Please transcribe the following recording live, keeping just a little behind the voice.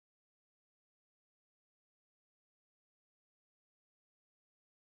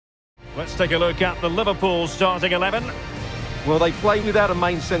Let's take a look at the Liverpool starting 11. Well, they play without a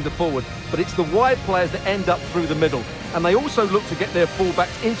main centre-forward, but it's the wide players that end up through the middle. And they also look to get their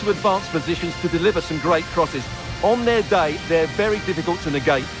fullbacks into advanced positions to deliver some great crosses. On their day, they're very difficult to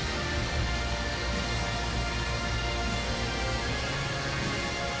negate.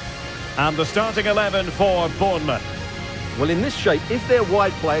 And the starting 11 for Bournemouth. Well, in this shape, if their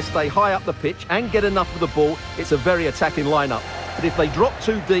wide players stay high up the pitch and get enough of the ball, it's a very attacking lineup. But if they drop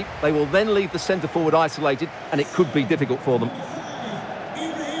too deep, they will then leave the centre-forward isolated, and it could be difficult for them.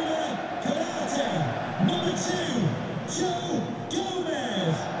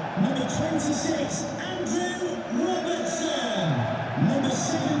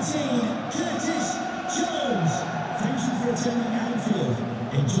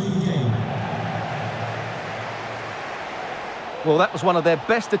 Well, that was one of their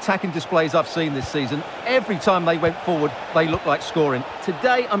best attacking displays I've seen this season. Every time they went forward, they looked like scoring.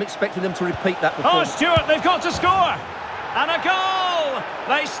 Today, I'm expecting them to repeat that performance. Oh, Stuart, they've got to score! And a goal!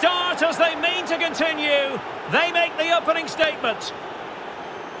 They start as they mean to continue. They make the opening statement.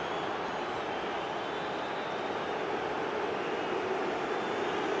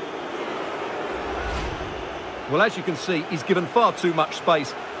 Well, as you can see, he's given far too much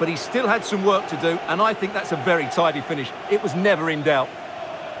space, but he still had some work to do, and I think that's a very tidy finish. It was never in doubt.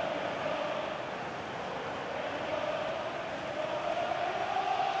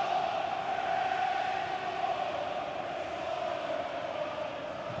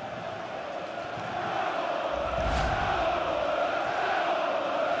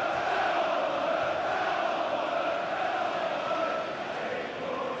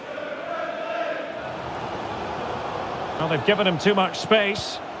 Well, they've given him too much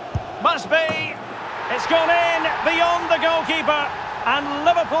space. Must be! It's gone in beyond the goalkeeper, and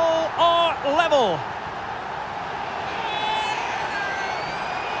Liverpool are level.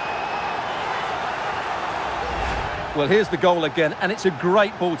 Well, here's the goal again, and it's a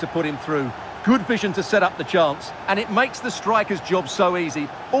great ball to put him through. Good vision to set up the chance, and it makes the striker's job so easy.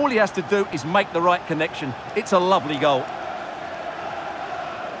 All he has to do is make the right connection. It's a lovely goal.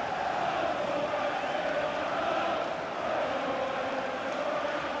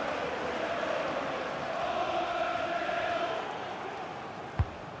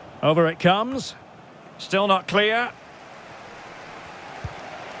 Over it comes. Still not clear.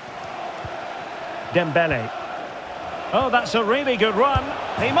 Dembele. Oh, that's a really good run.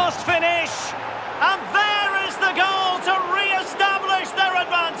 He must finish. And there is the goal to re-establish their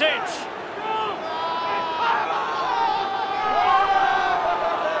advantage.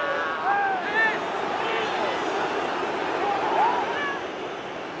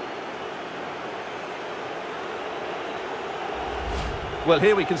 Well,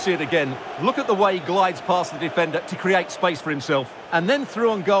 here we can see it again. Look at the way he glides past the defender to create space for himself. And then through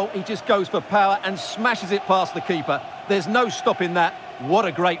on goal, he just goes for power and smashes it past the keeper. There's no stopping that. What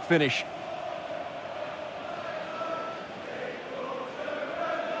a great finish.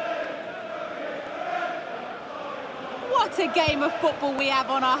 What a game of football we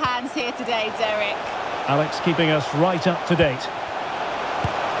have on our hands here today, Derek. Alex keeping us right up to date.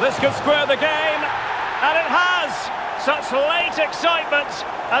 This could square the game, and it has. Such late excitement,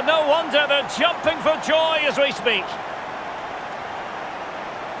 and no wonder they're jumping for joy as we speak.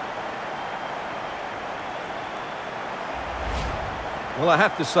 Well, I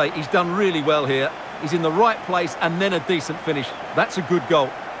have to say, he's done really well here. He's in the right place and then a decent finish. That's a good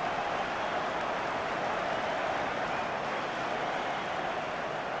goal.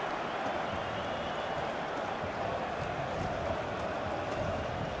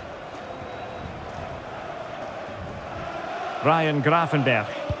 Ryan Gravenberch.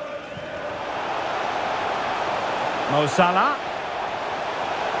 Mo Salah.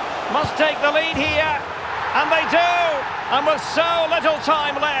 Must take the lead here. And they do. And with so little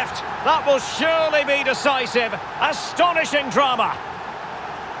time left, that will surely be decisive. Astonishing drama.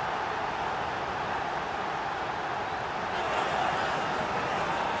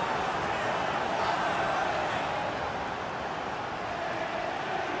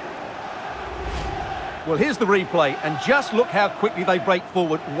 Well, here's the replay, and just look how quickly they break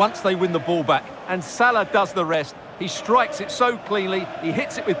forward once they win the ball back. And Salah does the rest. He strikes it so cleanly, he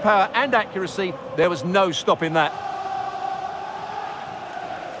hits it with power and accuracy. There was no stopping that.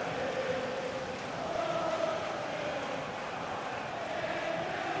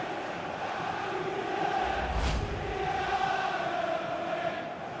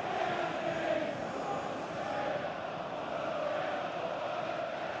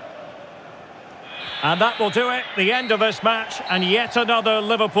 And that will do it, the end of this match, and yet another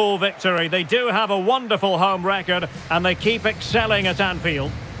Liverpool victory. They do have a wonderful home record, and they keep excelling at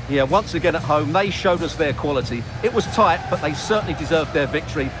Anfield. Yeah, once again at home, they showed us their quality. It was tight, but they certainly deserved their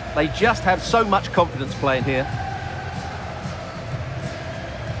victory. They just have so much confidence playing here.